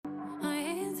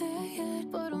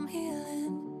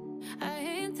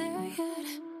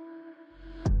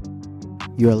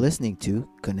You are listening to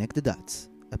Connect the Dots,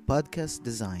 a podcast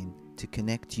designed to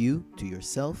connect you to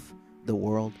yourself, the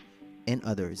world, and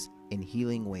others in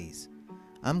healing ways.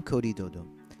 I'm Cody Dodo,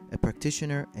 a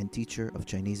practitioner and teacher of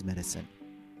Chinese medicine.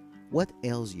 What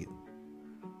ails you?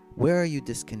 Where are you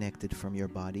disconnected from your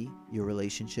body, your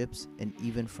relationships, and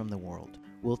even from the world?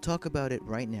 We'll talk about it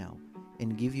right now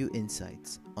and give you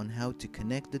insights on how to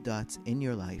connect the dots in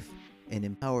your life and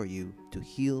empower you to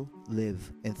heal,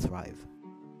 live, and thrive.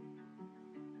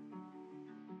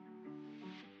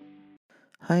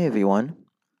 Hi, everyone.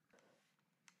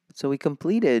 So we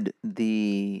completed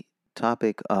the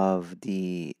topic of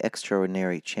the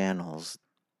extraordinary channels,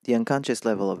 the unconscious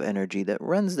level of energy that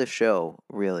runs the show,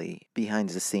 really, behind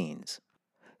the scenes.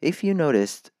 If you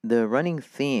noticed, the running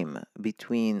theme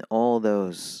between all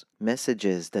those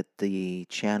messages that the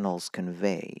channels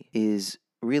convey is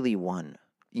really one.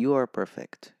 You are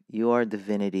perfect. You are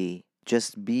divinity.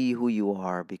 Just be who you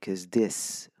are because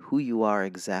this, who you are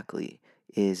exactly,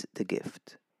 is the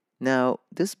gift. Now,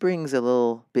 this brings a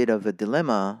little bit of a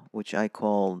dilemma, which I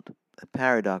called a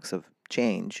paradox of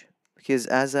change, because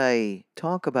as I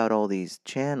talk about all these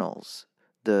channels,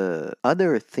 the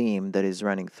other theme that is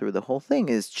running through the whole thing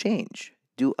is change,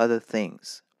 do other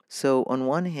things. So, on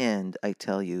one hand, I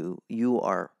tell you, you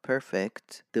are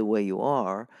perfect the way you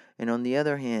are, and on the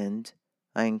other hand,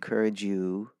 I encourage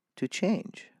you to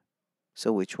change.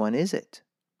 So, which one is it?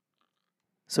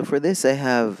 So, for this, I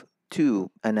have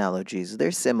two analogies.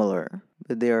 They're similar,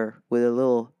 but they're with a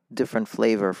little different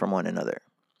flavor from one another.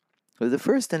 So the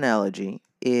first analogy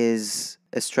is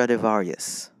a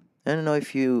Stradivarius. I don't know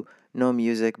if you know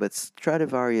music, but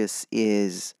Stradivarius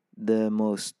is the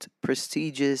most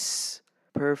prestigious,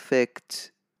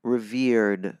 perfect,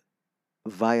 revered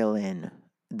violin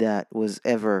that was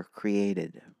ever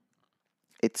created.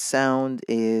 Its sound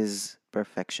is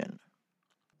perfection.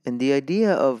 And the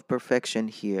idea of perfection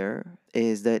here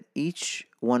is that each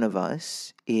one of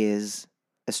us is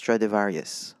a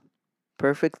Stradivarius,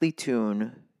 perfectly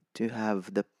tuned to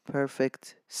have the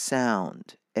perfect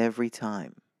sound every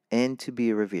time and to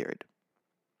be revered.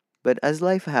 But as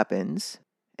life happens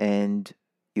and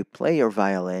you play your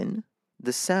violin,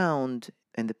 the sound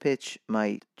and the pitch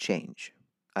might change.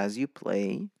 As you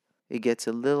play, it gets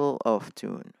a little off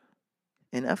tune.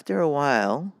 And after a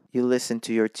while, you listen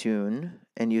to your tune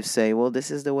and you say, well, this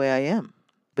is the way I am.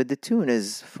 But the tune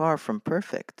is far from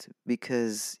perfect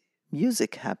because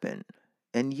music happened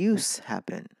and use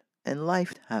happened and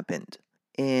life happened.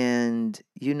 And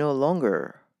you no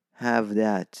longer have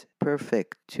that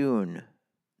perfect tune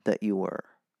that you were.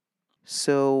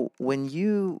 So when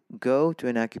you go to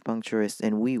an acupuncturist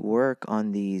and we work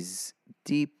on these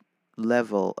deep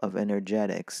level of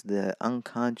energetics, the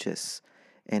unconscious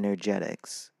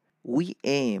energetics, we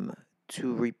aim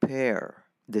to repair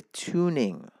the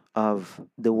tuning of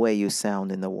the way you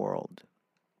sound in the world.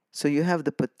 So you have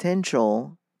the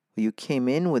potential, you came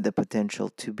in with the potential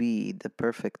to be the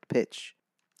perfect pitch,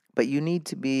 but you need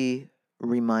to be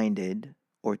reminded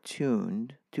or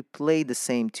tuned to play the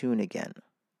same tune again.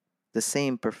 The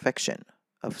same perfection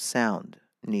of sound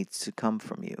needs to come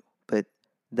from you, but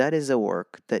that is a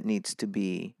work that needs to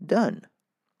be done.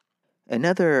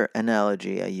 Another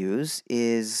analogy I use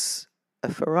is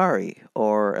a Ferrari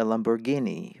or a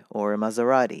Lamborghini or a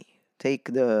Maserati.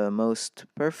 Take the most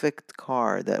perfect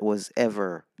car that was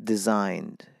ever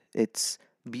designed. It's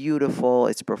beautiful,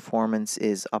 its performance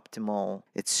is optimal,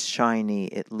 it's shiny,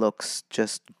 it looks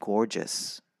just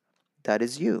gorgeous. That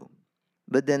is you.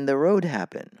 But then the road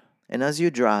happened, and as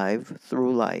you drive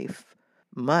through life,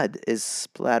 mud is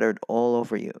splattered all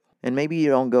over you. And maybe you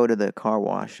don't go to the car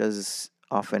wash as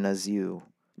often as you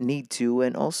need to,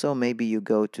 and also maybe you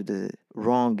go to the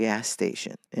wrong gas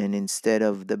station, and instead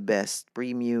of the best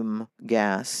premium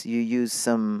gas, you use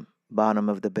some bottom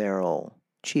of the barrel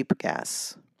cheap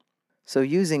gas. So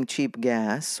using cheap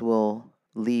gas will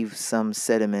leave some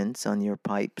sediments on your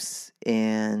pipes,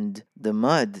 and the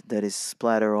mud that is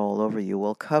splattered all over you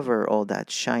will cover all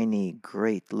that shiny,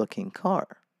 great looking car.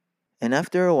 And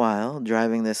after a while,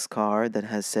 driving this car that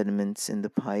has sediments in the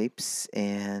pipes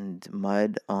and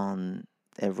mud on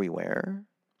everywhere,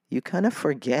 you kind of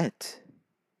forget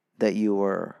that you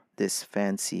were this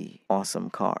fancy,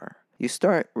 awesome car. You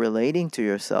start relating to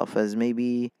yourself as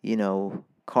maybe,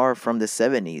 car from the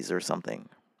 70s or something.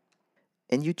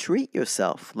 And you treat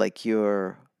yourself like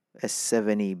you're a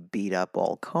 70 beat up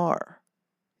old car.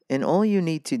 And all you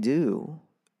need to do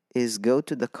is go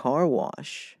to the car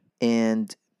wash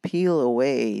and peel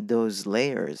away those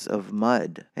layers of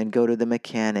mud and go to the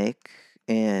mechanic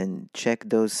and check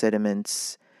those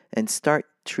sediments and start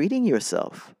treating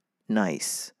yourself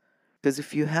nice. Because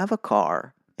if you have a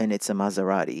car and it's a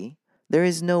Maserati, There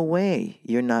is no way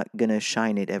you're not gonna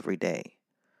shine it every day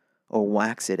or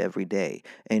wax it every day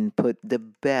and put the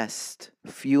best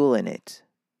fuel in it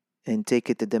and take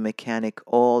it to the mechanic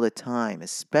all the time,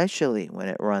 especially when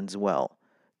it runs well,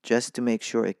 just to make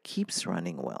sure it keeps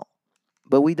running well.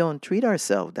 But we don't treat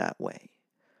ourselves that way.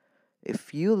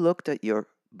 If you looked at your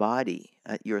body,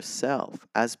 at yourself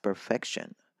as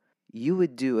perfection, you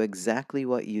would do exactly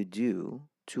what you do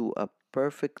to a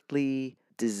perfectly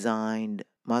designed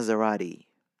Maserati.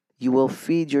 You will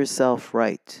feed yourself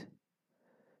right.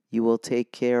 You will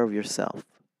take care of yourself.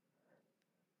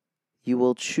 You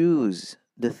will choose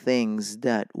the things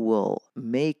that will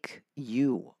make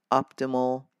you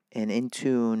optimal and in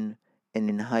tune and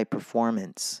in high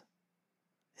performance.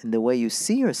 And the way you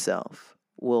see yourself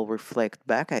will reflect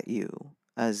back at you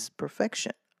as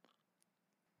perfection.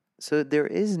 So there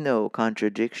is no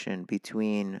contradiction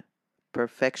between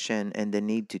perfection and the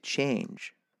need to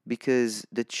change because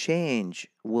the change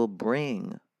will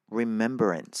bring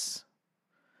remembrance.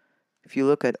 If you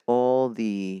look at all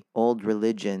the old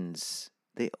religions,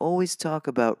 they always talk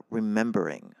about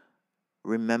remembering.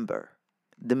 Remember.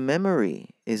 The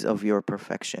memory is of your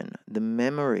perfection, the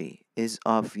memory is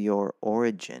of your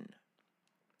origin.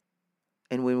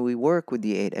 And when we work with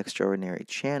the eight extraordinary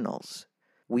channels,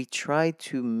 we try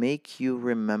to make you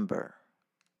remember.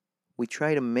 We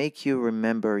try to make you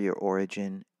remember your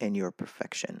origin and your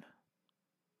perfection,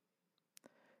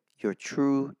 your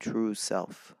true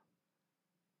self.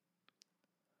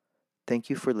 Thank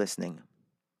you for listening.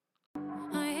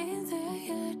 I ain't there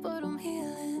yet, but I'm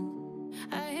healing.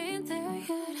 I ain't there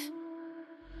yet.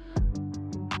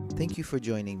 Thank you for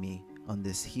joining me on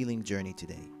this healing journey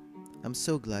today. I'm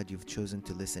so glad you've chosen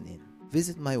to listen in.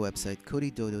 Visit my website,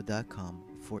 codydodo.com,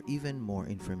 for even more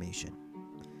information.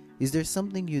 Is there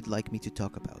something you'd like me to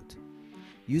talk about?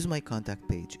 Use my contact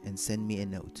page and send me a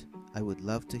note. I would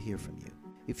love to hear from you.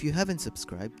 If you haven't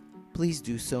subscribed, please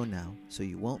do so now so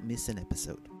you won't miss an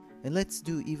episode. And let's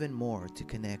do even more to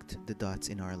connect the dots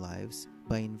in our lives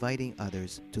by inviting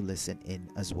others to listen in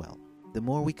as well. The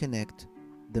more we connect,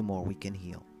 the more we can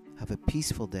heal. Have a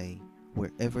peaceful day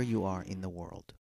wherever you are in the world.